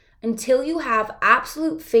until you have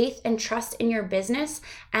absolute faith and trust in your business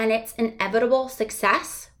and its inevitable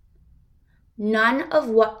success, none of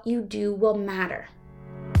what you do will matter.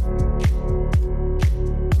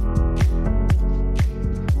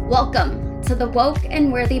 Welcome to the Woke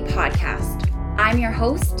and Worthy podcast. I'm your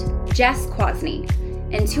host, Jess Kwasny,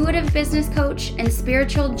 intuitive business coach and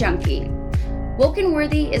spiritual junkie. Woke and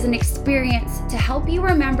Worthy is an experience to help you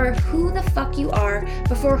remember who the fuck you are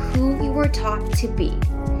before who you were taught to be.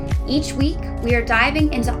 Each week, we are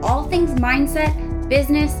diving into all things mindset,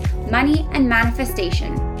 business, money, and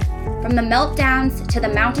manifestation. From the meltdowns to the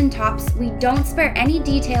mountaintops, we don't spare any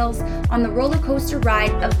details on the roller coaster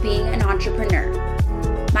ride of being an entrepreneur.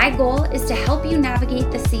 My goal is to help you navigate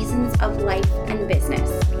the seasons of life and business.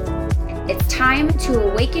 It's time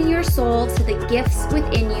to awaken your soul to the gifts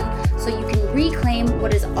within you so you can reclaim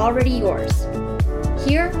what is already yours.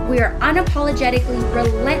 Here, we are unapologetically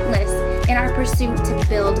relentless in our pursuit to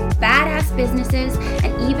build badass businesses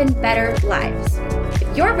and even better lives.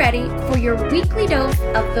 If you're ready for your weekly dose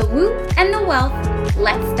of the woo and the wealth,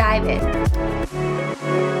 let's dive in.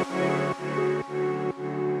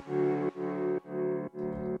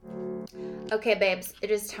 Okay, babes, it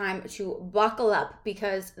is time to buckle up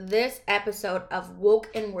because this episode of Woke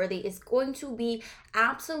and Worthy is going to be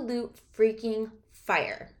absolute freaking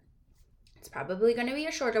fire. It's probably going to be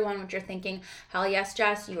a shorter one, which you're thinking, hell yes,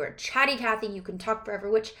 Jess, you are chatty Cathy, you can talk forever,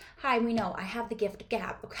 which, hi, we know, I have the gift of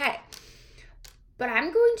gab, okay. But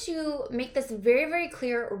I'm going to make this very, very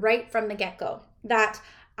clear right from the get-go that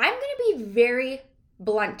I'm going to be very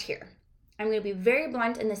blunt here. I'm going to be very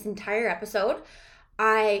blunt in this entire episode.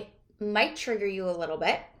 I might trigger you a little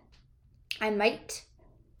bit. I might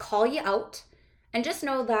call you out, and just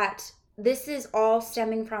know that this is all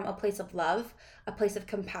stemming from a place of love, a place of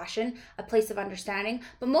compassion, a place of understanding,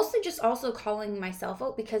 but mostly just also calling myself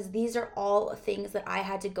out because these are all things that I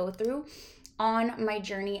had to go through on my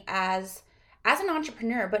journey as an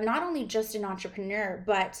entrepreneur, but not only just an entrepreneur,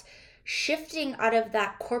 but shifting out of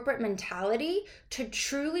that corporate mentality to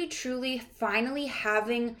truly, finally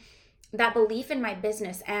having that belief in my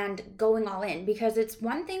business and going all in. Because it's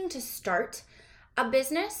one thing to start a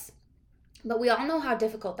business, but we all know how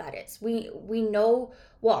difficult that is. We know,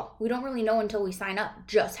 well, we don't really know until we sign up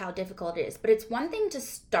just how difficult it is. But it's one thing to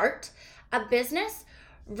start a business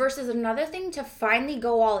versus another thing to finally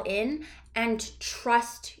go all in and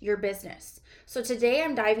trust your business. So today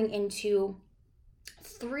I'm diving into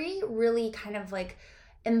 3 really kind of like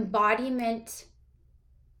embodiment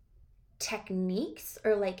techniques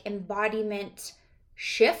or like embodiment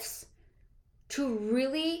shifts to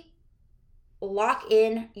really lock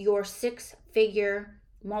in your 6-figure,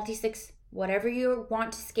 multi-6, whatever you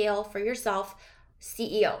want to scale for yourself,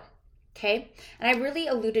 CEO, okay? And I really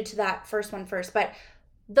alluded to that first one first, but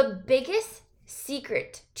the biggest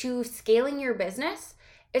secret to scaling your business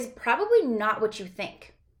is probably not what you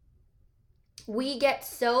think. We get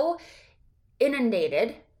so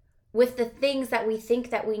inundated with the things that we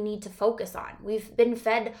think that we need to focus on. We've been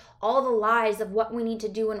fed all the lies of what we need to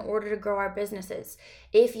do in order to grow our businesses.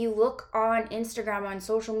 If you look on Instagram, on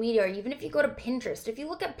social media, or even if you go to Pinterest, if you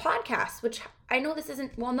look at podcasts, which I know this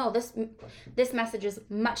isn't, well, no, this message is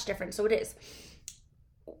much different, so it is.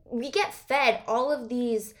 We get fed all of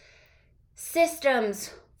these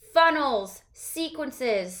systems, funnels,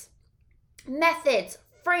 sequences, methods,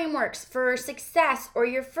 frameworks for success, or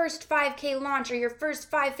your first 5K launch, or your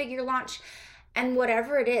first 5-figure launch, and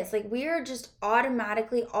whatever it is. Like, we are just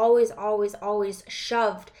automatically always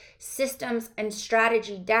shoved systems and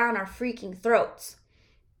strategy down our freaking throats.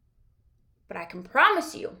 But I can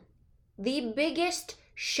promise you, the biggest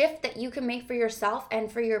shift that you can make for yourself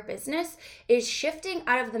and for your business is shifting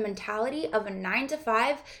out of the mentality of a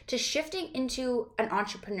 9-to-5 to shifting into an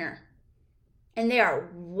entrepreneur. And they are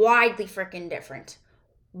widely freaking different.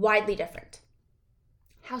 Widely different.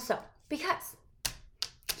 How so? Because,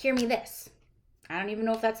 hear me this. I don't even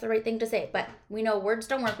know if that's the right thing to say, but we know words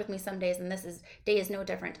don't work with me some days, and day is no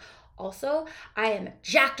different. Also, I am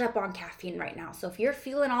jacked up on caffeine right now. So if you're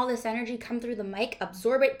feeling all this energy come through the mic,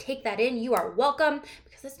 absorb it, take that in. You are welcome,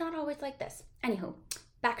 because it's not always like this. Anywho,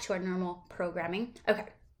 back to our normal programming. Okay.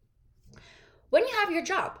 When you have your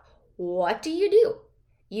job, what do?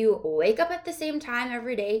 You wake up at the same time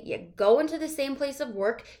every day, you go into the same place of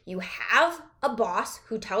work, you have a boss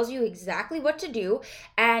who tells you exactly what to do,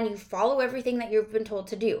 and you follow everything that you've been told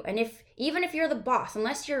to do. And even if you're the boss,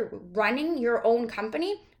 unless you're running your own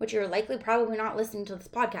company, which you're likely probably not listening to this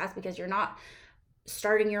podcast because you're not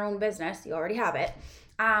starting your own business, you already have it,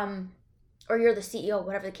 or you're the CEO,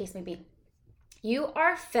 whatever the case may be, you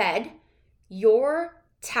are fed your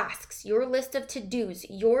tasks, your list of to-dos,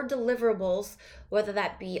 your deliverables, whether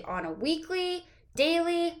that be on a weekly,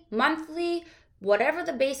 daily, monthly, whatever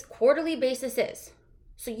the quarterly basis is.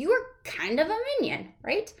 So you are kind of a minion,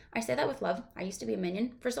 right? I say that with love. I used to be a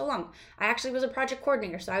minion for so long. I actually was a project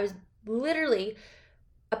coordinator, so I was literally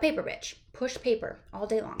a paper bitch, push paper all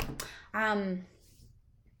day long.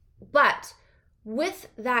 But with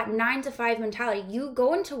that 9 to 5 mentality, you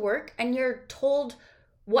go into work and you're told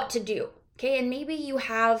what to do. Okay, and maybe you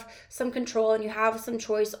have some control and you have some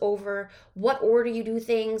choice over what order you do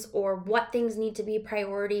things or what things need to be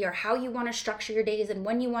priority or how you want to structure your days and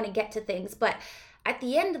when you want to get to things. But at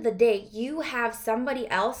the end of the day, you have somebody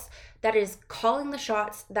else that is calling the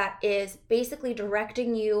shots, that is basically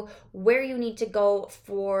directing you where you need to go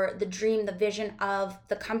for the dream, the vision of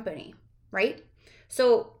the company, right?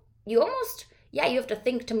 So you almost, you have to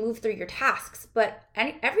think to move through your tasks, but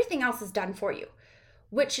everything else is done for you.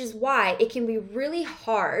 Which is why it can be really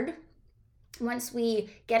hard once we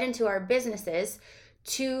get into our businesses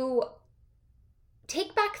to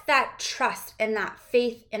take back that trust and that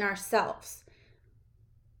faith in ourselves.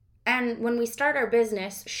 And when we start our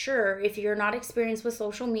business, sure, if you're not experienced with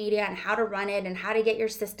social media and how to run it and how to get your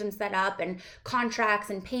system set up and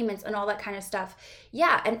contracts and payments and all that kind of stuff,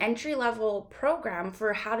 an entry-level program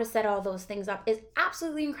for how to set all those things up is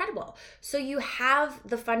absolutely incredible. So you have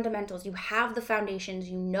the fundamentals, you have the foundations,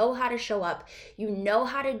 you know how to show up, you know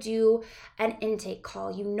how to do an intake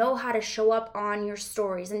call, you know how to show up on your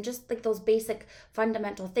stories and just like those basic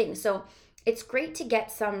fundamental things. So it's great to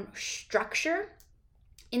get some structure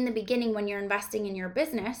in the beginning when you're investing in your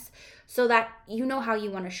business so that you know how you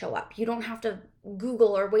want to show up. You don't have to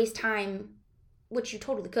Google or waste time, which you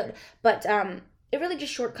totally could, but it really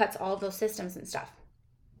just shortcuts all of those systems and stuff.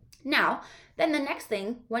 Now, then the next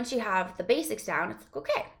thing, once you have the basics down, it's like,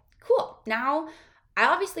 okay, cool. Now, I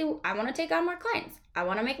want to take on more clients. I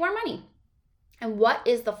want to make more money. And what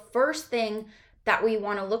is the first thing that we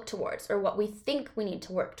want to look towards, or what we think we need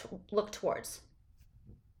to look towards?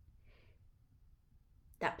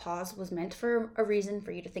 That pause was meant for a reason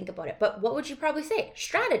for you to think about it. But what would you probably say?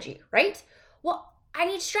 Strategy, right? Well, I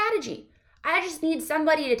need strategy. I just need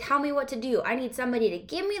somebody to tell me what to do. I need somebody to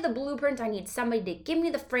give me the blueprint. I need somebody to give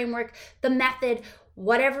me the framework, the method,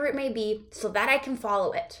 whatever it may be, so that I can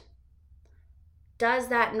follow it. Does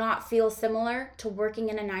that not feel similar to working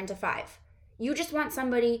in a 9 to 5? You just want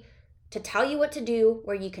somebody to tell you what to do,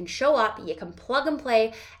 where you can show up, you can plug and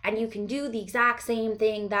play, and you can do the exact same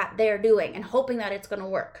thing that they're doing and hoping that it's going to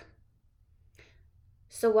work.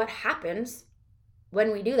 So what happens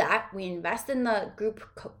when we do that? We invest in the group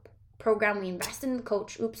program, we invest in the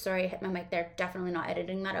coach. Oops, sorry, I hit my mic there. Definitely not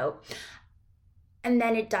editing that out. And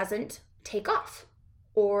then it doesn't take off,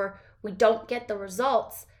 or we don't get the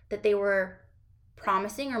results that they were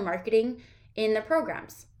promising or marketing in the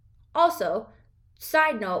programs. Also,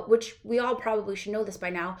 side note, which we all probably should know this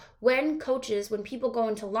by now, when people go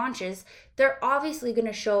into launches, they're obviously going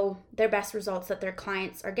to show their best results that their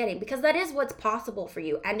clients are getting, because that is what's possible for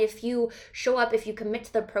you. And if you show up, if you commit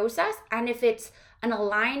to the process, and if it's an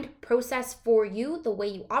aligned process for you, the way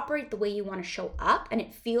you operate, the way you want to show up, and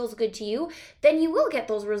it feels good to you, then you will get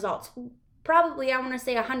those results. Probably, I want to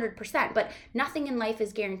say 100%, but nothing in life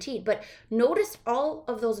is guaranteed. But notice all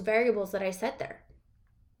of those variables that I said there,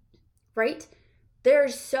 right? There are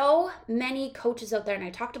so many coaches out there, and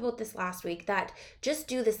I talked about this last week, that just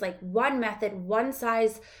do this like one method, one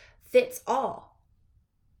size fits all,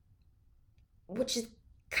 which is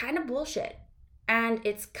kind of bullshit. And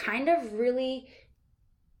it's kind of really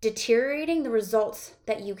deteriorating the results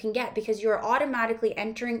that you can get, because you're automatically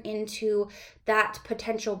entering into that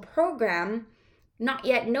potential program not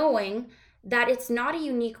yet knowing that it's not a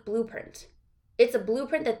unique blueprint. It's a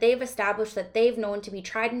blueprint that they've established, that they've known to be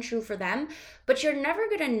tried and true for them, but you're never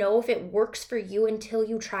going to know if it works for you until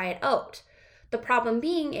you try it out. The problem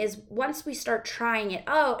being is once we start trying it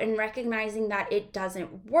out and recognizing that it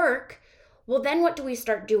doesn't work, well, then what do we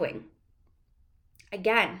start doing?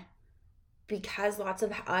 Again, because lots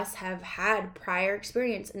of us have had prior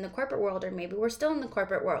experience in the corporate world, or maybe we're still in the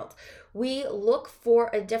corporate world, we look for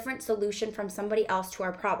a different solution from somebody else to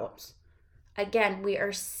our problems. Again, we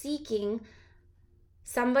are seeking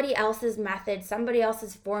somebody else's method, somebody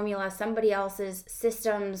else's formula, somebody else's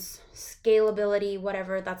systems, scalability,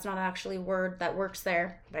 whatever. That's not actually a word that works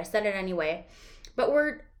there, but I said it anyway. But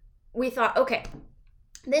we thought, okay,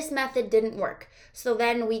 this method didn't work. So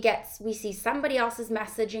then we see somebody else's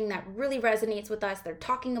messaging that really resonates with us. They're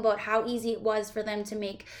talking about how easy it was for them to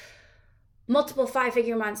make multiple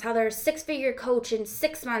 5-figure months, how they're a 6-figure coach in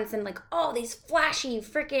 6 months, and like all these flashy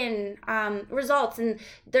freaking results, and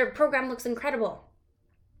their program looks incredible.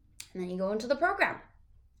 And then you go into the program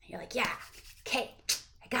You're like, yeah, okay,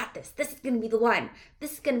 I got this. This is going to be the one.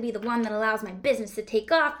 This is going to be the one that allows my business to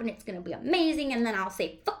take off, and it's going to be amazing. And then I'll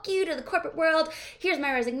say, fuck you to the corporate world. Here's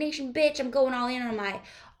my resignation, bitch. I'm going all in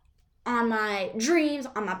on my dreams,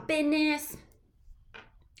 on my business.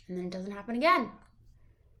 And then it doesn't happen again.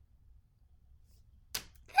 Then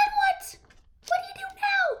what? What do you do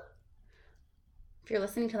now? If you're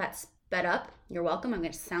listening to that sped up, you're welcome. I'm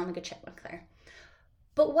going to sound like a chipmunk there.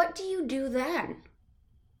 But what do you do then?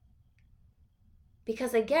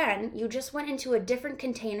 Because again, you just went into a different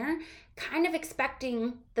container, kind of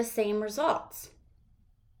expecting the same results.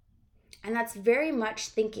 And that's very much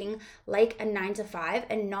thinking like a 9-to-5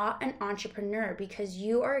 and not an entrepreneur, because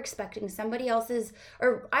you are expecting somebody else's,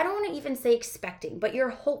 or I don't want to even say expecting, but you're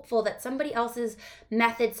hopeful that somebody else's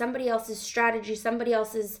method, somebody else's strategy, somebody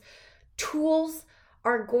else's tools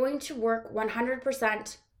are going to work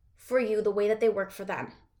 100% for you the way that they work for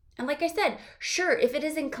them. And like I said, sure, if it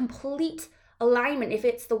is in complete alignment, if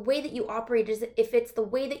it's the way that you operate, if it's the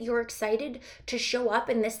way that you're excited to show up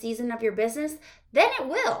in this season of your business, then it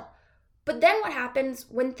will. But then what happens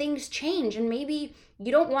when things change and maybe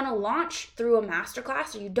you don't want to launch through a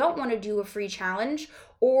masterclass, or you don't want to do a free challenge,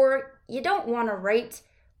 or you don't want to write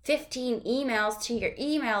 15 emails to your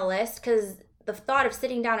email list because the thought of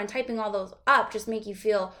sitting down and typing all those up just make you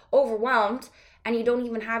feel overwhelmed, and you don't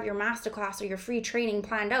even have your masterclass or your free training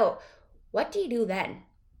planned out. What do you do then?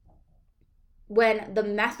 When the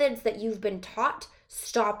methods that you've been taught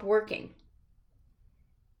stop working.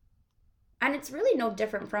 And it's really no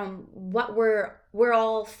different from what we're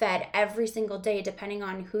all fed every single day, depending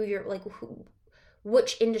on who you're like,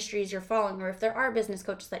 which industries you're following, or if there are business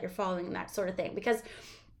coaches that you're following, that sort of thing. Because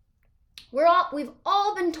we've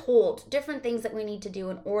all been told different things that we need to do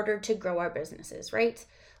in order to grow our businesses, right?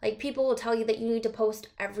 Like, people will tell you that you need to post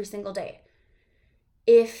every single day.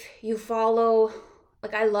 If you follow,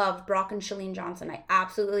 like, I love Brock and Chalene Johnson. I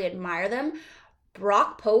absolutely admire them.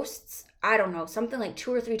 Brock posts, I don't know, something like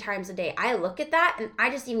 2 or 3 times a day. I look at that and I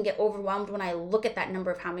just even get overwhelmed when I look at that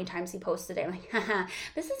number of how many times he posts a day. I'm like, haha,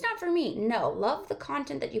 this is not for me. No, love the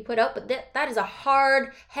content that you put out, but that is a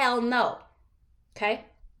hard hell no. Okay?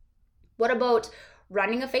 What about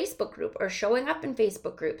running a Facebook group or showing up in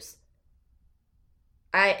Facebook groups?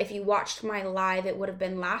 If you watched my live, it would have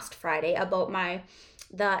been last Friday about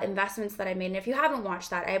the investments that I made. And if you haven't watched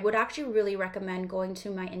that, I would actually really recommend going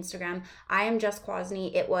to my Instagram. I am Jess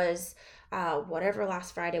Kwasny. It was whatever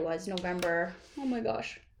last Friday was, November, oh my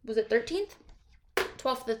gosh, was it 13th?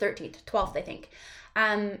 12th to the 13th, 12th, I think.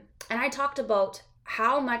 And I talked about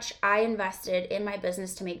how much I invested in my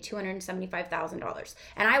business to make $275,000.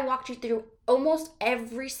 And I walked you through almost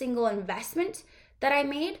every single investment that I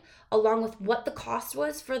made, along with what the cost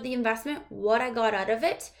was for the investment, what I got out of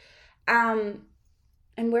it.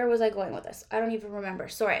 And where was I going with this? I don't even remember.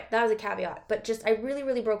 Sorry, that was a caveat. But just, I really,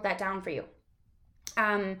 really broke that down for you.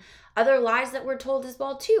 Other lies that we're told as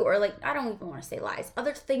well too, or like, I don't even want to say lies,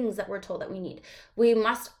 other things that we're told that we need. We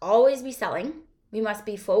must always be selling. We must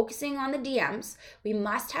be focusing on the DMs. We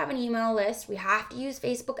must have an email list. We have to use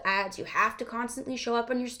Facebook ads. You have to constantly show up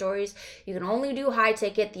on your stories. You can only do high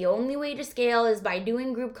ticket. The only way to scale is by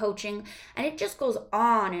doing group coaching. And it just goes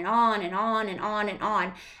on and on and on and on and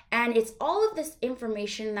on. And it's all of this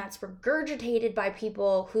information that's regurgitated by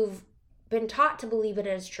people who've been taught to believe it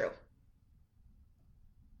is true.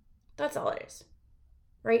 That's all it is,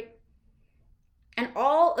 right? And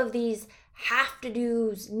all of these have to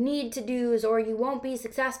do's, need to do's, or you won't be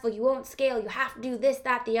successful, you won't scale, you have to do this,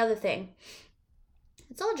 that, the other thing.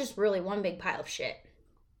 It's all just really one big pile of shit.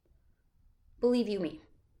 Believe you me.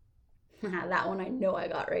 That one I know I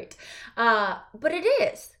got right. But it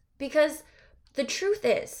is, because the truth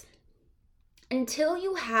is, until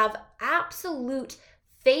you have absolute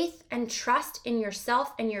faith and trust in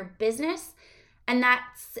yourself and your business, and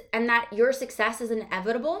that your success is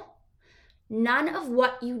inevitable, none of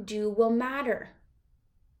what you do will matter.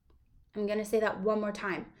 I'm going to say that one more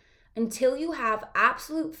time. Until you have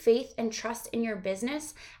absolute faith and trust in your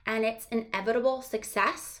business and its inevitable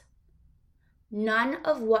success, none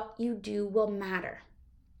of what you do will matter.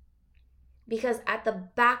 Because at the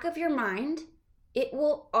back of your mind, it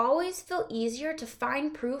will always feel easier to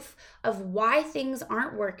find proof of why things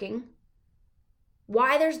aren't working,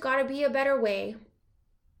 why there's got to be a better way,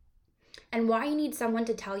 and why you need someone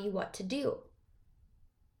to tell you what to do.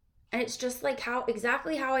 And it's just like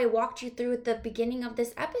exactly how I walked you through at the beginning of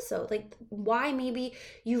this episode. Like, why maybe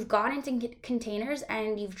you've gone into containers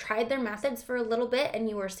and you've tried their methods for a little bit and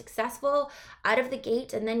you were successful out of the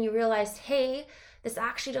gate, and then you realized, hey, this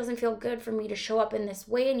actually doesn't feel good for me to show up in this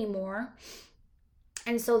way anymore.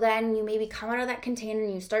 And so then you maybe come out of that container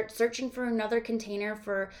and you start searching for another container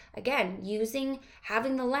for, again,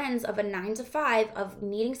 having the lens of a 9 to 5 of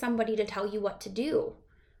needing somebody to tell you what to do.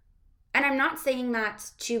 And I'm not saying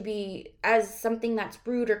that to be as something that's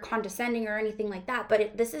rude or condescending or anything like that,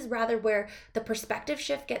 but this is rather where the perspective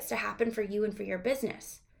shift gets to happen for you and for your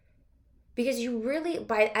business. Because you really,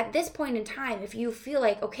 at this point in time, if you feel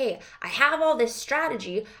like, okay, I have all this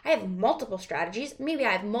strategy, I have multiple strategies, maybe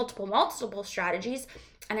I have multiple strategies,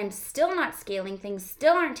 and I'm still not scaling, things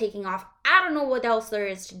still aren't taking off, I don't know what else there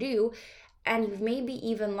is to do, and you've maybe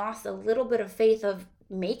even lost a little bit of faith of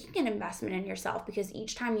making an investment in yourself, because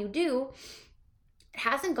each time you do, it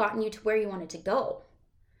hasn't gotten you to where you wanted to go.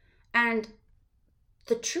 And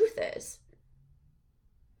the truth is,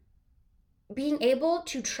 being able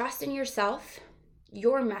to trust in yourself,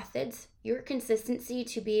 your methods, your consistency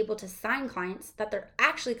to be able to sign clients, that they're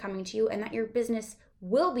actually coming to you and that your business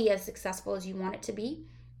will be as successful as you want it to be,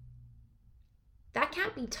 that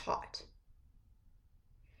can't be taught.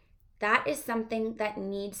 That is something that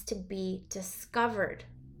needs to be discovered,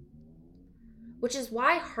 which is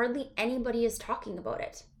why hardly anybody is talking about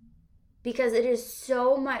it. Because it is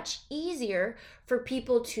so much easier for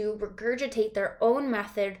people to regurgitate their own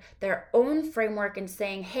method, their own framework, and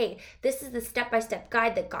saying, hey, this is the step-by-step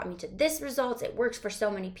guide that got me to this result. It works for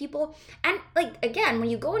so many people. And like, again, when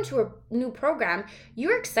you go into a new program,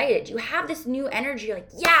 you're excited. You have this new energy. You're like,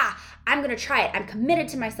 yeah, I'm going to try it. I'm committed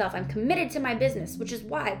to myself. I'm committed to my business, which is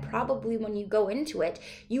why probably when you go into it,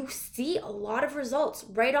 you see a lot of results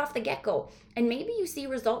right off the get-go. And maybe you see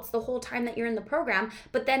results the whole time that you're in the program,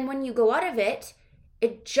 but then when you go out of it,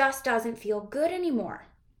 it just doesn't feel good anymore.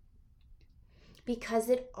 Because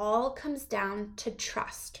it all comes down to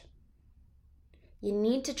trust. You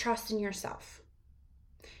need to trust in yourself.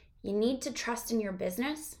 You need to trust in your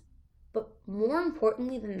business, but more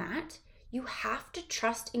importantly than that, you have to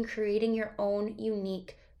trust in creating your own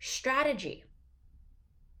unique strategy.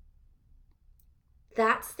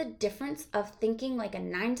 That's the difference of thinking like a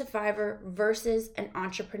 9 to 5er versus an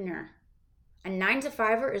entrepreneur. A 9 to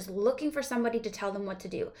 5er is looking for somebody to tell them what to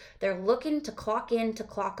do. They're looking to clock in, to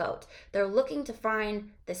clock out. They're looking to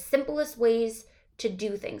find the simplest ways to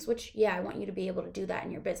do things, which, yeah, I want you to be able to do that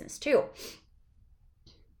in your business too.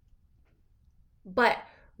 But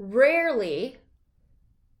rarely,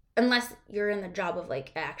 unless you're in the job of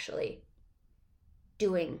like actually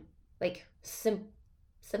doing like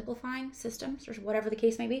simplifying systems or whatever the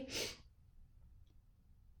case may be,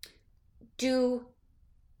 do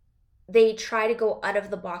they try to go out of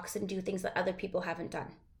the box and do things that other people haven't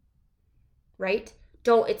done, right?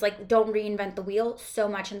 Don't reinvent the wheel so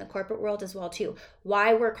much in the corporate world as well too.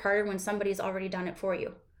 Why work harder when somebody's already done it for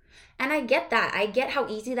you? And I get that. I get how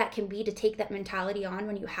easy that can be to take that mentality on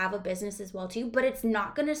when you have a business as well too, but it's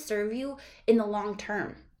not going to serve you in the long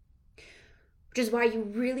term, which is why you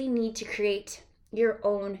really need to create your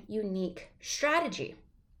own unique strategy.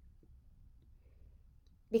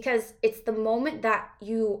 Because it's the moment that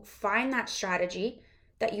you find that strategy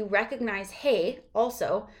that you recognize, hey,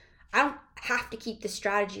 also, I don't have to keep this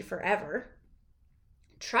strategy forever.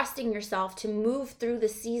 Trusting yourself to move through the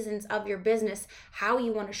seasons of your business, how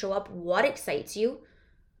you want to show up, what excites you.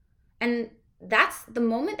 And that's the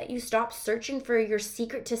moment that you stop searching for your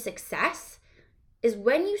secret to success, is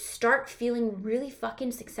when you start feeling really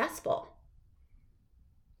fucking successful.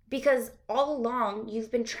 Because all along,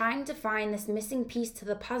 you've been trying to find this missing piece to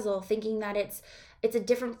the puzzle, thinking that it's a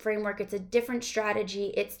different framework, it's a different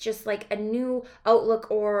strategy, it's just like a new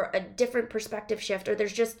outlook or a different perspective shift, or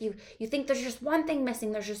there's just, you think there's just one thing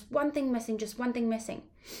missing, just one thing missing.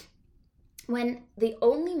 When the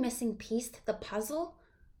only missing piece to the puzzle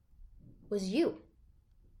was you.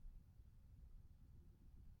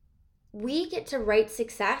 We get to write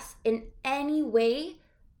success in any way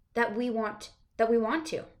that we want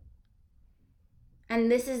to. And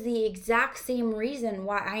this is the exact same reason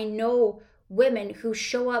why I know women who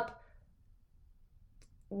show up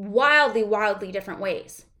wildly different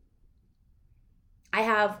ways. I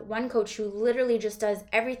have one coach who literally just does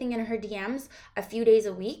everything in her DMs a few days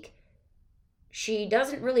a week. She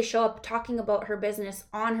doesn't really show up talking about her business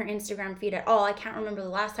on her Instagram feed at all. I can't remember the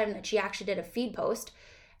last time that she actually did a feed post.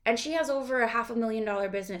 And she has over a $500,000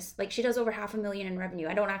 business. Like, she does over $500,000 in revenue.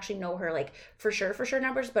 I don't actually know her like for sure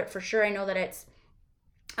numbers, but for sure I know that it's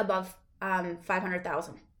above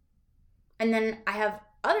 500,000. And then I have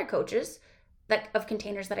other coaches of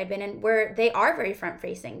containers that I've been in where they are very front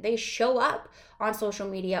facing. They show up on social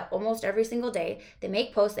media almost every single day. They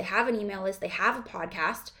make posts, they have an email list, they have a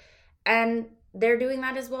podcast, and they're doing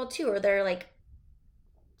that as well too. Or they're like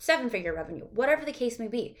 7-figure revenue, whatever the case may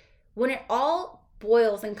be. When it all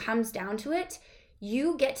boils and comes down to it,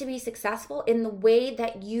 You get to be successful in the way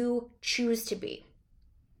that you choose to be.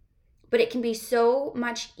 But it can be so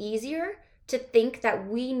much easier to think that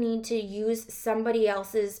we need to use somebody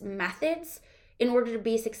else's methods in order to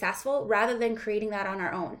be successful rather than creating that on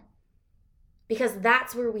our own. Because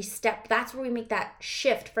that's where we make that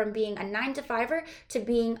shift from being a 9-to-5er to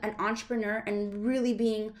being an entrepreneur and really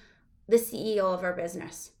being the CEO of our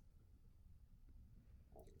business.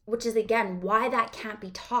 Which is, again, why that can't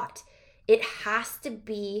be taught. It has to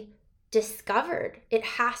be discovered. It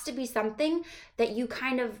has to be something that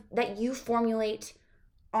you formulate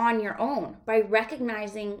on your own by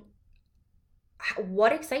recognizing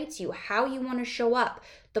what excites you, how you want to show up,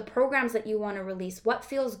 the programs that you want to release, what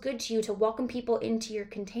feels good to you to welcome people into your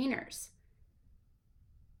containers.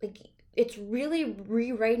 Like, it's really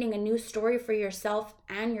rewriting a new story for yourself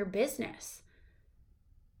and your business.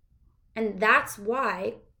 And that's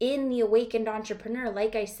why in the Awakened Entrepreneur,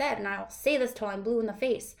 like I said, and I'll say this till I'm blue in the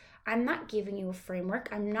face, I'm not giving you a framework.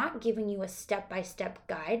 I'm not giving you a step-by-step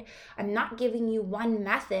guide. I'm not giving you one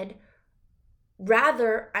method.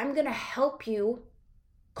 Rather, I'm going to help you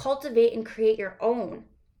cultivate and create your own.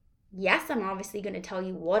 Yes, I'm obviously going to tell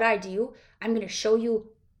you what I do. I'm going to show you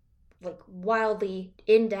like wildly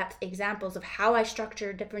in-depth examples of how I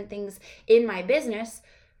structure different things in my business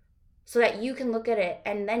so that you can look at it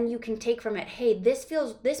and then you can take from it, hey, this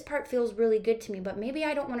part feels really good to me, but maybe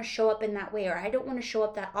I don't want to show up in that way, or I don't want to show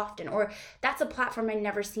up that often, or that's a platform I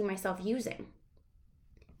never see myself using.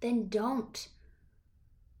 Then don't.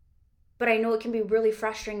 But I know it can be really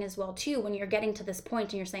frustrating as well too when you're getting to this point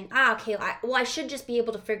and you're saying, okay, I should just be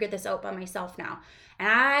able to figure this out by myself now. And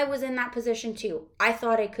I was in that position too. I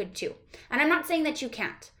thought I could too. And I'm not saying that you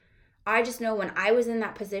can't. I just know when I was in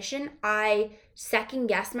that position, I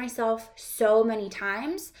second-guessed myself so many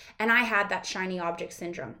times, and I had that shiny object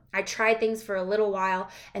syndrome. I tried things for a little while,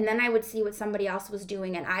 and then I would see what somebody else was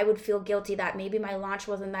doing, and I would feel guilty that maybe my launch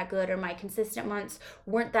wasn't that good, or my consistent months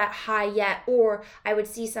weren't that high yet, or I would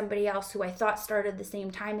see somebody else who I thought started the same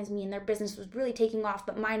time as me, and their business was really taking off,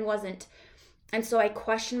 but mine wasn't. And so I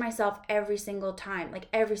question myself every single time, like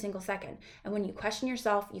every single second. And when you question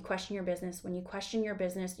yourself, you question your business. When you question your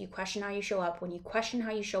business, you question how you show up. When you question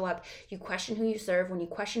how you show up, you question who you serve. When you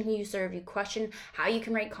question who you serve, you question how you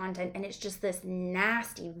can write content. And it's just this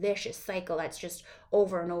nasty, vicious cycle that's just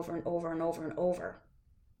over and over and over and over and over.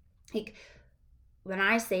 Like, when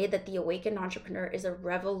I say that the Awakened Entrepreneur is a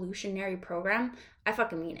revolutionary program, I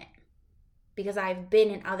fucking mean it. Because I've been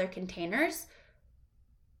in other containers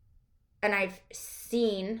and I've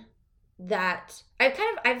seen that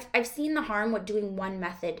I've seen the harm what doing one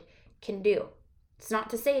method can do. It's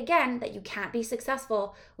not to say, again, that you can't be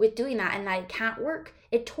successful with doing that and that it can't work.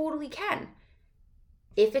 It totally can.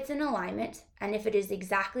 If it's in alignment and if it is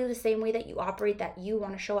exactly the same way that you operate, that you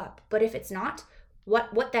want to show up. But if it's not,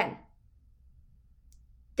 what then?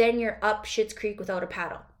 Then you're up Schitt's Creek without a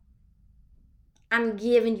paddle. I'm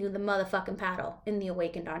giving you the motherfucking paddle in the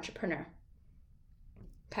Awakened Entrepreneur.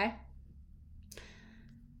 Okay?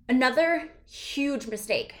 Another huge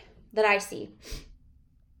mistake that I see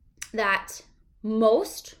that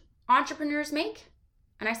most entrepreneurs make,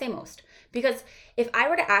 and I say most, because if I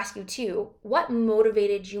were to ask you too, what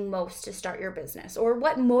motivated you most to start your business, or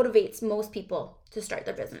what motivates most people to start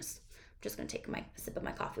their business? I'm just going to take a sip of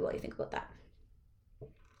my coffee while you think about that.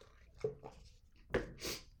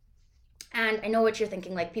 And I know what you're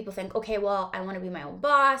thinking. Like, people think, okay, well, I want to be my own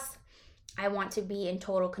boss. I want to be in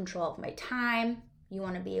total control of my time. You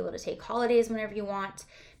want to be able to take holidays whenever you want,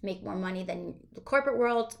 make more money than the corporate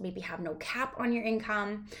world, maybe have no cap on your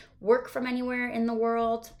income, work from anywhere in the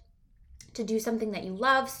world, to do something that you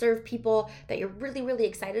love, serve people that you're really, really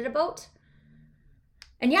excited about.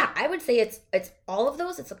 And yeah, I would say it's all of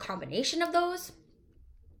those. It's a combination of those.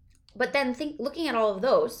 But then looking at all of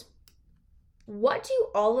those, what do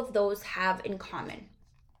all of those have in common?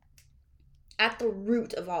 At the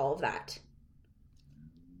root of all of that?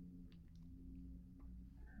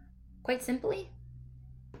 Quite simply,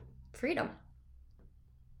 freedom.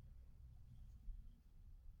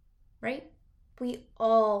 Right? We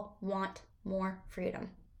all want more freedom.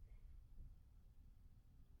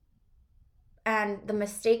 And the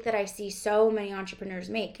mistake that I see so many entrepreneurs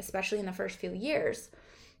make, especially in the first few years,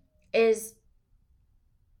 is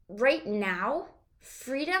right now,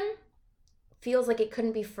 freedom feels like it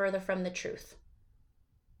couldn't be further from the truth.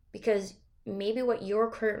 Because maybe what your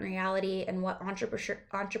current reality and what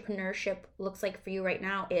entrepreneurship looks like for you right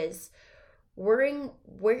now is worrying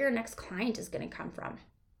where your next client is going to come from.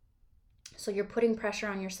 So you're putting pressure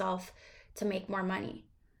on yourself to make more money.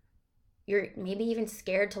 You're maybe even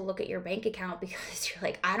scared to look at your bank account because you're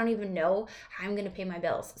like, I don't even know how I'm going to pay my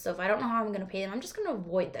bills. So if I don't know how I'm going to pay them, I'm just going to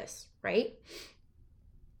avoid this, right?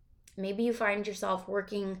 Maybe you find yourself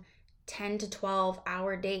working 10 to 12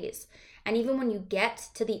 hour days. And even when you get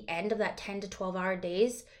to the end of that 10 to 12 hour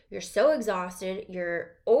days, you're so exhausted,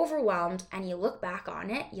 you're overwhelmed, and you look back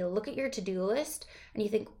on it, you look at your to-do list, and you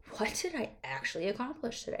think, what did I actually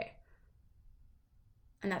accomplish today?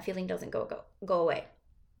 And that feeling doesn't go away.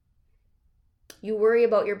 You worry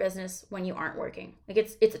about your business when you aren't working. Like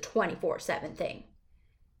it's a 24/7 thing.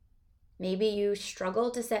 Maybe you struggle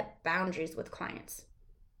to set boundaries with clients.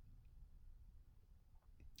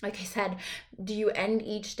 Like I said, do you end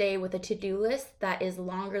each day with a to-do list that is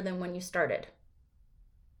longer than when you started?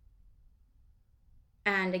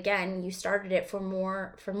 And again, you started it for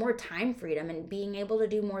more time freedom and being able to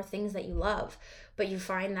do more things that you love. But you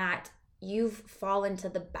find that you've fallen to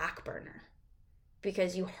the back burner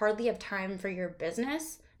because you hardly have time for your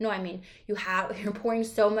business. No, I mean, you're pouring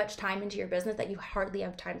so much time into your business that you hardly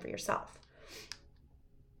have time for yourself.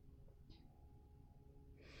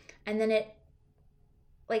 And then it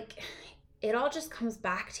all just comes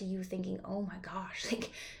back to you thinking, oh my gosh,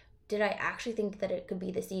 like, did I actually think that it could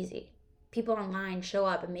be this easy? People online show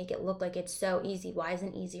up and make it look like it's so easy. Why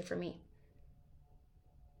isn't it easy for me?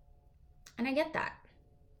 And I get that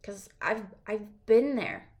because I've been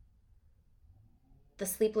there. The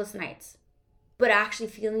sleepless nights, but actually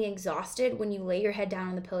feeling exhausted when you lay your head down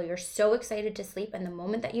on the pillow. You're so excited to sleep, and the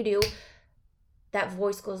moment that you do, that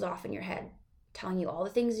voice goes off in your head telling you all the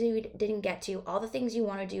things you didn't get to, all the things you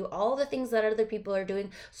want to do, all the things that other people are doing.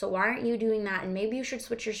 So why aren't you doing that? And maybe you should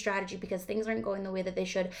switch your strategy because things aren't going the way that they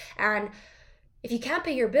should. And if you can't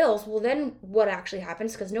pay your bills, well, then what actually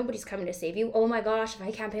happens? Because nobody's coming to save you. Oh my gosh, if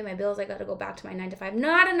I can't pay my bills, I got to go back to my 9 to 5.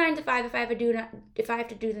 Not a 9 to 5. If I have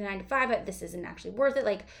to do the 9 to 5, this isn't actually worth it.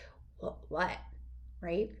 Like, what?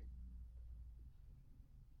 Right?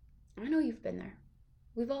 I know you've been there.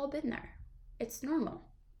 We've all been there. It's normal.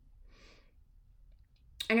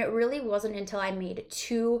 And it really wasn't until I made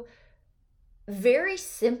 2 very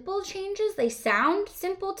simple changes. They sound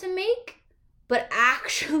simple to make, but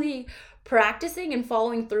actually practicing and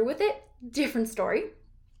following through with it, different story.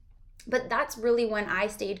 But that's really when I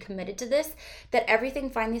stayed committed to this, that everything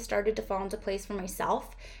finally started to fall into place for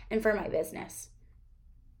myself and for my business.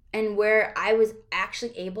 And where I was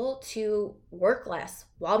actually able to work less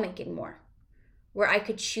while making more. Where I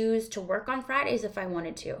could choose to work on Fridays if I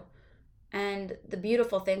wanted to. And the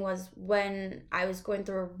beautiful thing was when I was going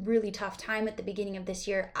through a really tough time at the beginning of this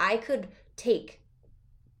year, I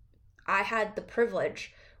had the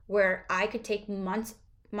privilege where I could take months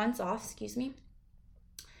off,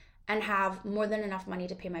 and have more than enough money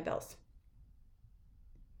to pay my bills.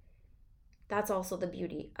 That's also the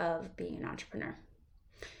beauty of being an entrepreneur.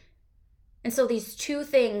 And so these 2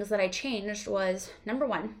 things that I changed was, number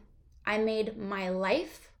 1, I made my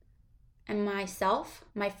life and myself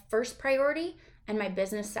my first priority and my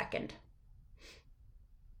business second.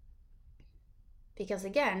 Because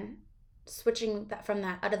again, switching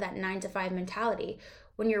out of that 9 to 5 mentality,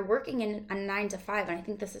 when you're working in a 9 to 5, and I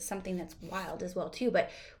think this is something that's wild as well too,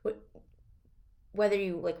 but whether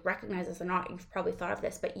you recognize this or not, you've probably thought of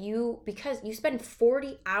this, but because you spend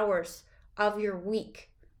 40 hours of your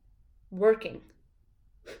week working,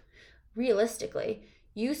 realistically,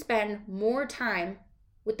 you spend more time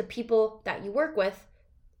with the people that you work with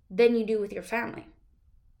than you do with your family.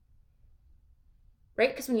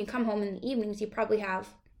 Right? Because when you come home in the evenings, you probably have,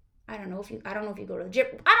 I don't know if you go to the gym.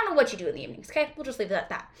 I don't know what you do in the evenings, okay? We'll just leave it at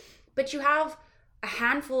that. But you have a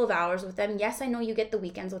handful of hours with them. Yes, I know you get the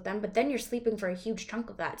weekends with them, but then you're sleeping for a huge chunk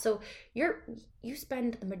of that. So you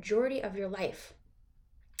spend the majority of your life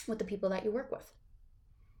with the people that you work with.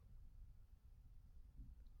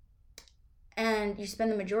 And you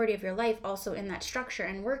spend the majority of your life also in that structure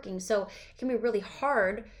and working. So it can be really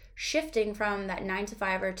hard shifting from that 9 to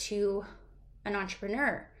 5 to an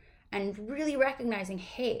entrepreneur and really recognizing,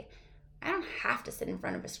 hey, I don't have to sit in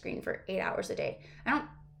front of a screen for 8 hours a day.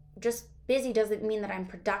 Just busy doesn't mean that I'm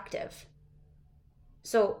productive.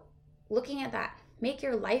 So looking at that, make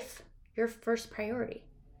your life your first priority.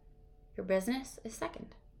 Your business is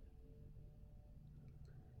second.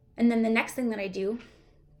 And then the next thing that I do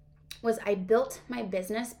was I built my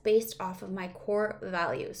business based off of my core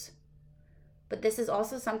values. But this is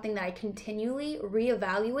also something that I continually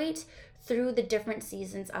reevaluate through the different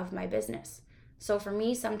seasons of my business. So for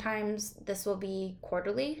me, sometimes this will be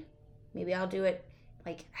quarterly. Maybe I'll do it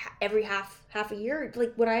every half a year.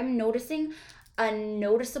 When I'm noticing a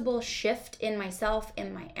noticeable shift in myself,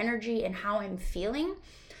 in my energy, and how I'm feeling,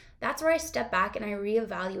 that's where I step back and I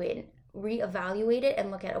reevaluate reevaluate it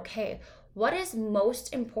and look at, okay, what is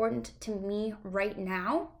most important to me right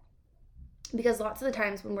now? Because lots of the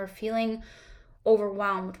times when we're feeling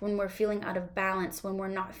overwhelmed, when we're feeling out of balance, when we're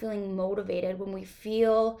not feeling motivated, when we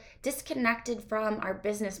feel disconnected from our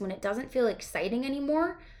business, when it doesn't feel exciting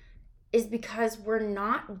anymore, is because we're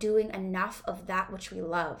not doing enough of that which we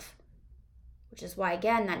love. Which is why,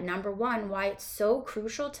 again, that number one, why it's so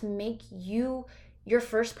crucial to make you your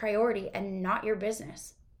first priority and not your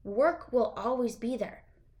business. Work will always be there.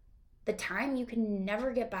 The time you can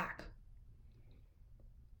never get back.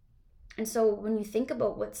 And so when you think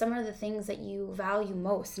about what some of the things that you value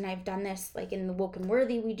most, and I've done this like in the Woken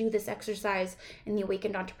Worthy, we do this exercise. In the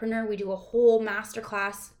Awakened Entrepreneur, we do a whole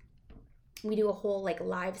masterclass. We do a whole like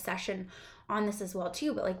live session on this as well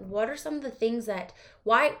too. But like, what are some of the things that,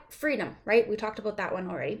 why freedom, right? We talked about that one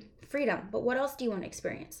already. Freedom. But what else do you want to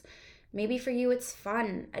experience? Maybe for you, it's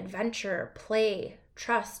fun, adventure, play,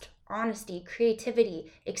 trust, honesty,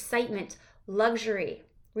 creativity, excitement, luxury,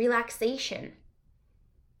 relaxation.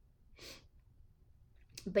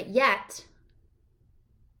 But yet,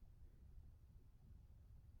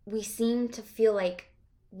 we seem to feel like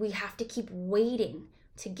we have to keep waiting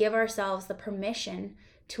to give ourselves the permission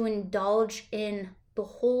to indulge in the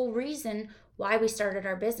whole reason why we started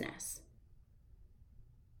our business.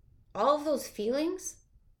 All of those feelings,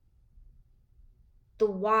 the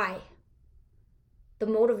why, the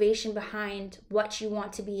motivation behind what you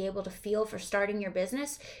want to be able to feel for starting your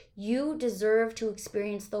business, you deserve to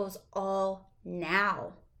experience those all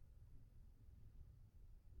now.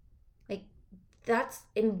 Like, that's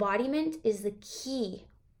embodiment is the key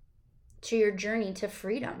to your journey to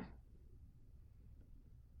freedom.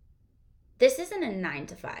 This isn't a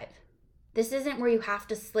 9-to-5. This isn't where you have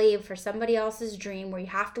to slave for somebody else's dream, where you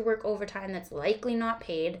have to work overtime that's likely not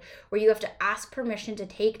paid, where you have to ask permission to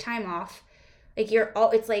take time off. Like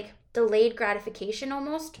it's like delayed gratification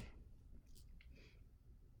almost.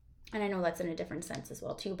 And I know that's in a different sense as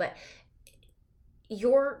well too, but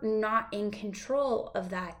you're not in control of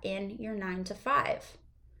that in your 9-to-5.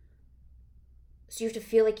 So you have to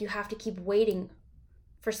feel like you have to keep waiting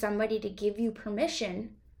for somebody to give you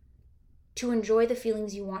permission to enjoy the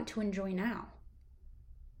feelings you want to enjoy now.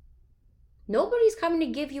 Nobody's coming to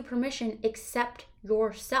give you permission except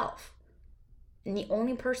yourself. And the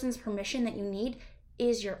only person's permission that you need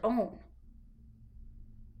is your own.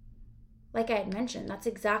 Like I had mentioned, that's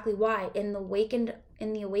exactly why in the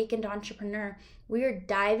Awakened Entrepreneur, we are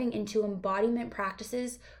diving into embodiment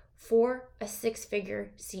practices for a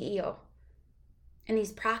 6-figure CEO. And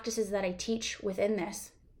these practices that I teach within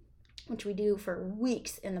this, which we do for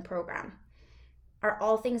weeks in the program, are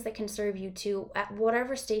all things that can serve you to at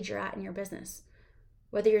whatever stage you're at in your business.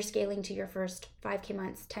 Whether you're scaling to your first 5K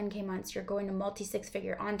months, 10K months, you're going to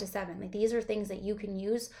multi-6-figure on to 7. Like, these are things that you can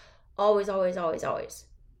use always, always, always, always.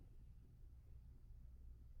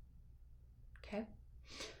 Okay?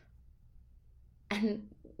 And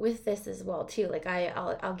with this as well too, like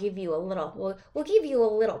I'll give you a little, we'll give you a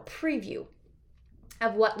little preview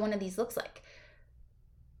of what one of these looks like.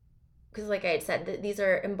 Because like I had said, these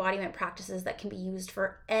are embodiment practices that can be used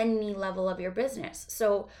for any level of your business.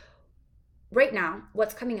 So right now,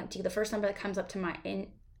 what's coming up to you, the first number that comes up to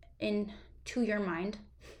into your mind,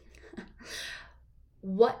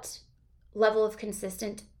 what level of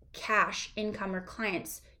consistent cash income or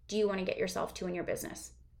clients do you want to get yourself to in your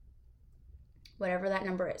business? Whatever that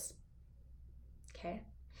number is. Okay.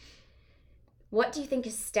 What do you think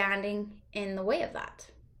is standing in the way of that?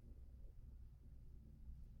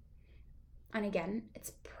 And again,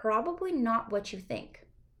 it's probably not what you think.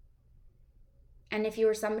 And if you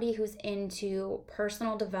are somebody who's into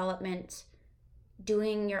personal development,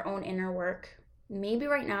 doing your own inner work, maybe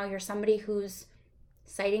right now you're somebody who's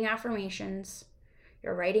citing affirmations,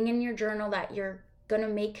 you're writing in your journal that you're going to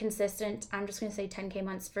make consistent, I'm just going to say 10K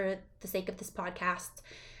months for the sake of this podcast,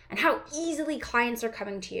 and how easily clients are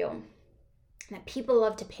coming to you. That people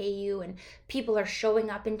love to pay you and people are showing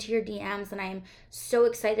up into your DMs, and I am so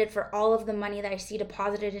excited for all of the money that I see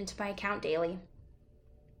deposited into my account daily.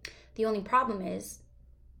 The only problem is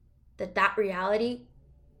that reality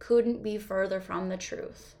couldn't be further from the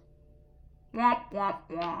truth. Womp, womp,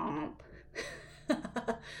 womp.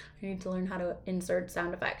 I need to learn how to insert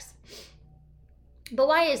sound effects. But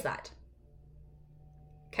why is that?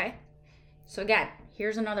 Okay, so again,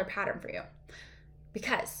 here's another pattern for you.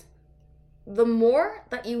 Because the more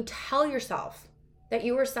that you tell yourself that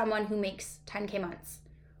you are someone who makes 10K months,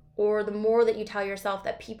 or the more that you tell yourself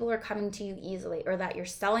that people are coming to you easily, or that you're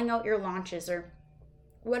selling out your launches, or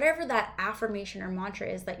whatever that affirmation or mantra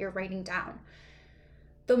is that you're writing down,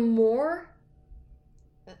 the more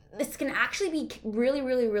this can actually be really,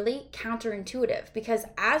 really, really counterintuitive, because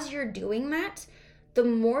as you're doing that, the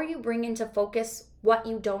more you bring into focus what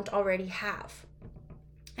you don't already have.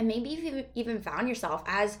 And maybe you've even found yourself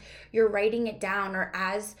as you're writing it down, or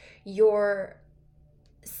as you're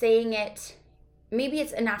saying it, maybe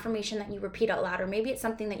it's an affirmation that you repeat out loud, or maybe it's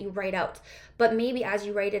something that you write out. But maybe as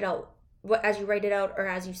you write it out, or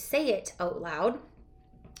as you say it out loud,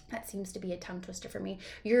 that seems to be a tongue twister for me,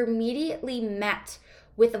 you're immediately met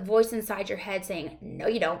with a voice inside your head saying, no,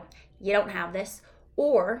 you don't have this.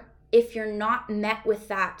 Or if you're not met with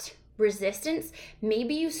that resistance,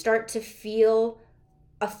 maybe you start to feel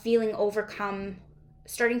a feeling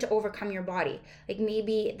starting to overcome your body. Like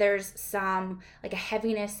maybe there's some like a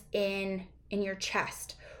heaviness in your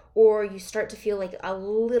chest, or you start to feel like a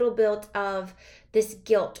little bit of this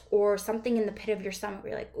guilt or something in the pit of your stomach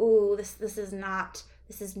where you're like, ooh, this is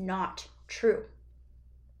not true,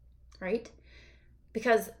 right?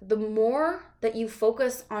 Because the more that you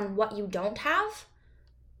focus on what you don't have,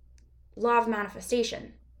 law of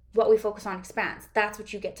manifestation, what we focus on expands. That's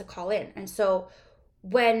what you get to call in. And so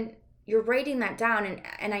when you're writing that down,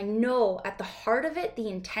 and I know at the heart of it, the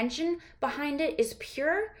intention behind it is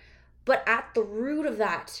pure, but at the root of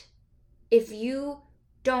that, if you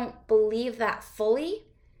don't believe that fully,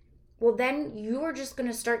 well, then you're just going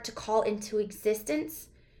to start to call into existence.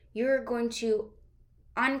 You're going to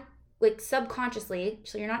subconsciously,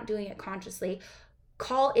 so you're not doing it consciously,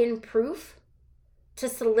 call in proof to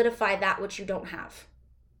solidify that which you don't have.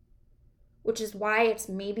 Which is why it's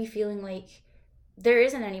maybe feeling like there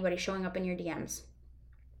isn't anybody showing up in your DMs.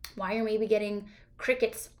 Why you're maybe getting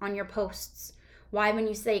crickets on your posts. Why when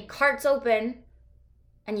you say cart's open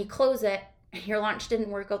and you close it and your launch didn't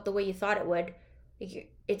work out the way you thought it would,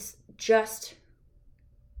 it's just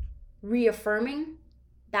reaffirming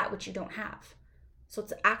that which you don't have. So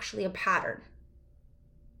it's actually a pattern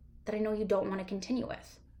that I know you don't want to continue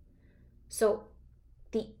with. So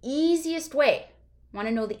the easiest way, want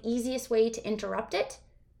to know the easiest way to interrupt it?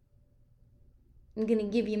 I'm going to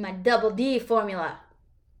give you my double D formula.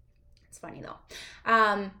 It's funny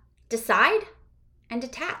though. Decide and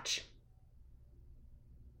detach.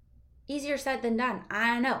 Easier said than done.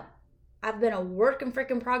 I know. I've been a work in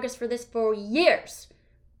freaking progress for this for years.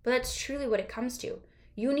 But that's truly what it comes to.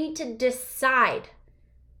 You need to decide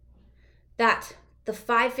that the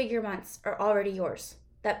 5-figure months are already yours.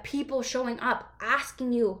 That people showing up,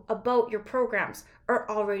 asking you about your programs are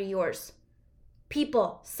already yours.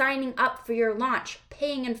 People signing up for your launch,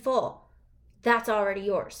 paying in full, that's already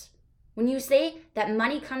yours. When you say that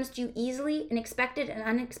money comes to you easily in expected and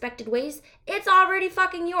unexpected ways, it's already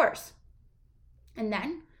fucking yours. And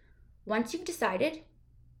then, once you've decided,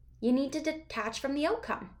 you need to detach from the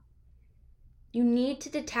outcome. You need to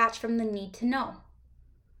detach from the need to know.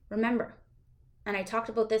 Remember, and I talked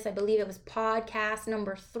about this, I believe it was podcast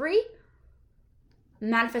number 3,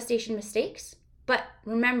 manifestation mistakes. But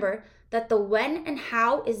remember that the when and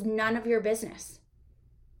how is none of your business.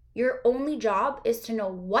 Your only job is to know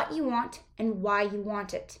what you want and why you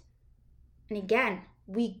want it. And again,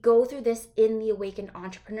 we go through this in the Awakened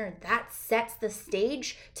Entrepreneur. That sets the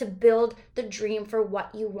stage to build the dream for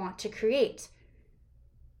what you want to create.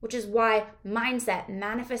 Which is why mindset,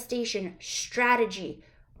 manifestation, strategy,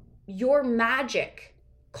 your magic,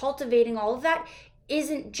 cultivating all of that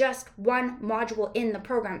isn't just one module in the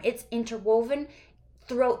program. It's interwoven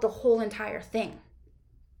throughout the whole entire thing.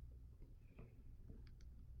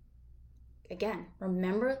 Again,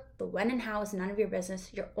 remember the when and how is none of your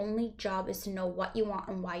business. Your only job is to know what you want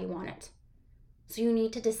and why you want it. So you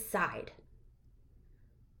need to decide.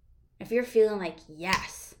 If you're feeling like,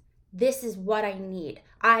 yes, this is what I need.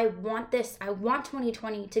 I want this. I want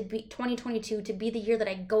 2022 to be the year that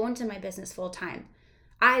I go into my business full time.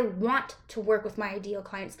 I want to work with my ideal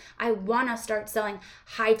clients. I want to start selling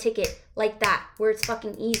high ticket like that, where it's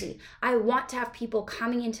fucking easy. I want to have people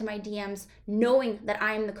coming into my DMs knowing that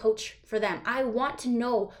I am the coach for them. I want to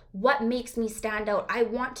know what makes me stand out. I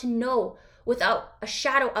want to know without a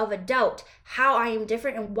shadow of a doubt how I am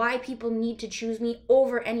different and why people need to choose me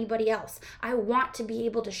over anybody else. I want to be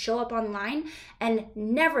able to show up online and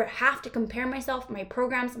never have to compare myself, my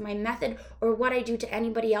programs, my method, or what I do to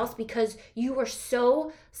anybody else, because you are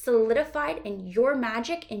so solidified in your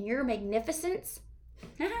magic and your magnificence.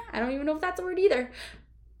 I don't even know if that's a word either.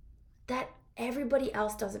 That everybody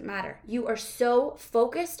else doesn't matter. You are so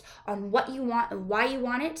focused on what you want and why you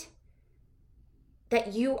want it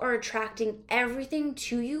that you are attracting everything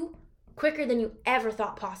to you quicker than you ever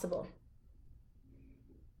thought possible.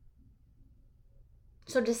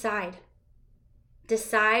 So decide.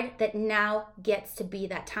 Decide that now gets to be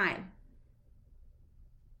that time.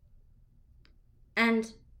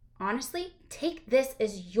 And honestly, take this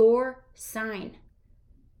as your sign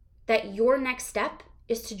that your next step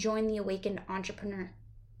is to join the Awakened Entrepreneur.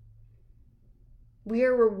 We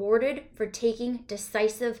are rewarded for taking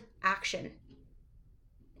decisive action.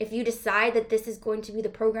 If you decide that this is going to be the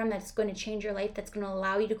program that's going to change your life, that's going to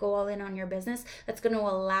allow you to go all in on your business, that's going to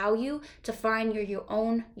allow you to find your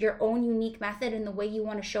own unique method in the way you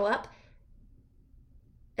want to show up,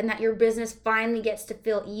 and that your business finally gets to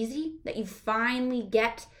feel easy, that you finally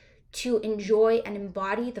get to enjoy and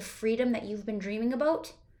embody the freedom that you've been dreaming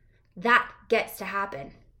about, that gets to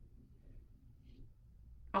happen.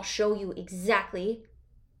 I'll show you exactly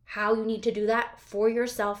how you need to do that for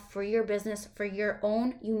yourself, for your business, for your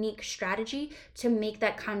own unique strategy to make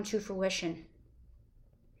that come to fruition.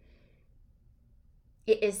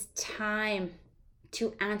 It is time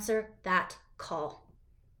to answer that call.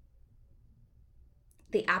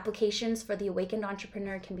 The applications for the Awakened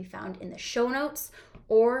Entrepreneur can be found in the show notes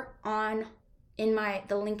or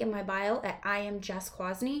the link in my bio at I am Jess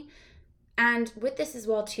Kwasny. And with this as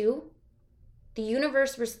well too, the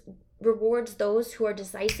universe rewards those who are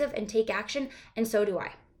decisive and take action, and so do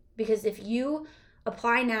I. Because if you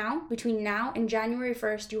apply now, between now and January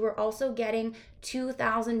 1st, you are also getting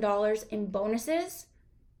 $2,000 in bonuses.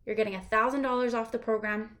 You're getting $1,000 off the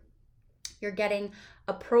program. You're getting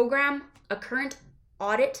a current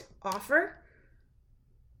audit offer,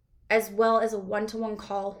 as well as a one-to-one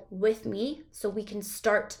call with me so we can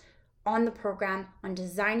start on the program, on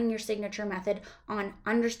designing your signature method, on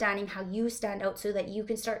understanding how you stand out so that you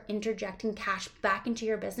can start interjecting cash back into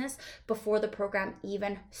your business before the program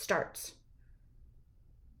even starts.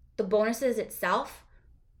 The bonuses itself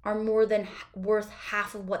are more than worth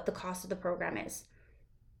half of what the cost of the program is.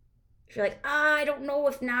 If you're like, I don't know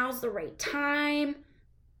if now's the right time.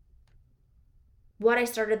 What I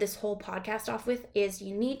started this whole podcast off with is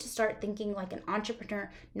you need to start thinking like an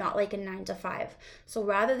entrepreneur, not like a 9-to-5. So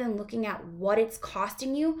rather than looking at what it's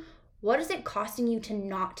costing you, what is it costing you to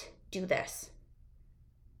not do this?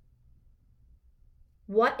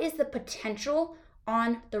 What is the potential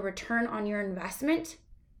on the return on your investment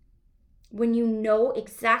when you know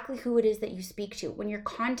exactly who it is that you speak to, when your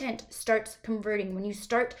content starts converting, when you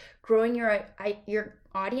start growing your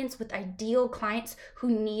audience with ideal clients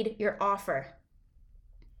who need your offer?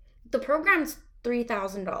 The program's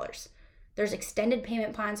 $3,000. There's extended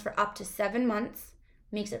payment plans for up to 7 months.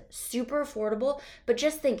 Makes it super affordable. But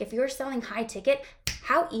just think, if you're selling high ticket,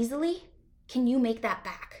 how easily can you make that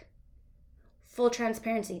back? Full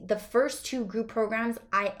transparency. The first 2 group programs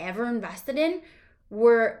I ever invested in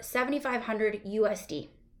were $7,500 USD.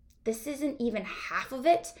 This isn't even half of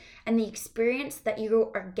it. And the experience that you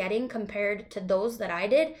are getting compared to those that I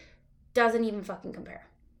did doesn't even fucking compare.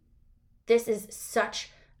 This is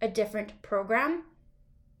such a different program,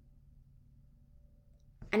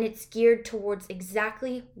 and it's geared towards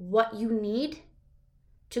exactly what you need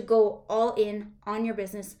to go all in on your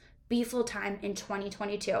business, be full-time in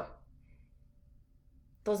 2022.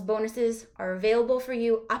 Those bonuses are available for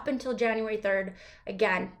you up until January 3rd.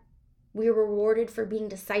 Again, we're rewarded for being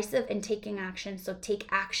decisive and taking action. So take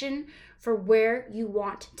action for where you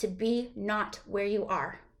want to be, not where you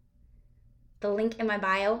are. The link in my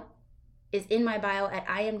bio is in my bio at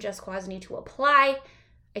I am Jess Kwasny to apply.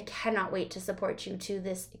 I cannot wait to support you to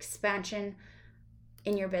this expansion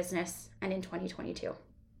in your business and in 2022.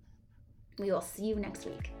 We will see you next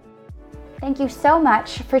week. Thank you so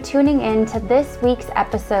much for tuning in to this week's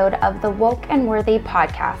episode of the Woke and Worthy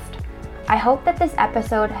podcast. I hope that this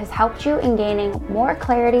episode has helped you in gaining more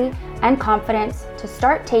clarity and confidence to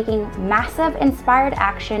start taking massive inspired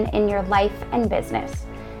action in your life and business.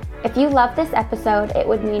 If you love this episode, it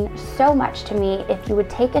would mean so much to me if you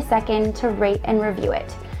would take a second to rate and review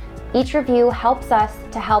it. Each review helps us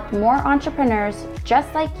to help more entrepreneurs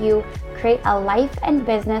just like you create a life and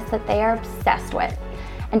business that they are obsessed with.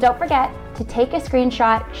 And don't forget to take a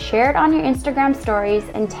screenshot, share it on your Instagram stories,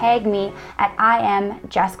 and tag me at I am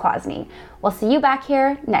Jess Kwasny. We'll see you back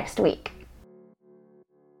here next week.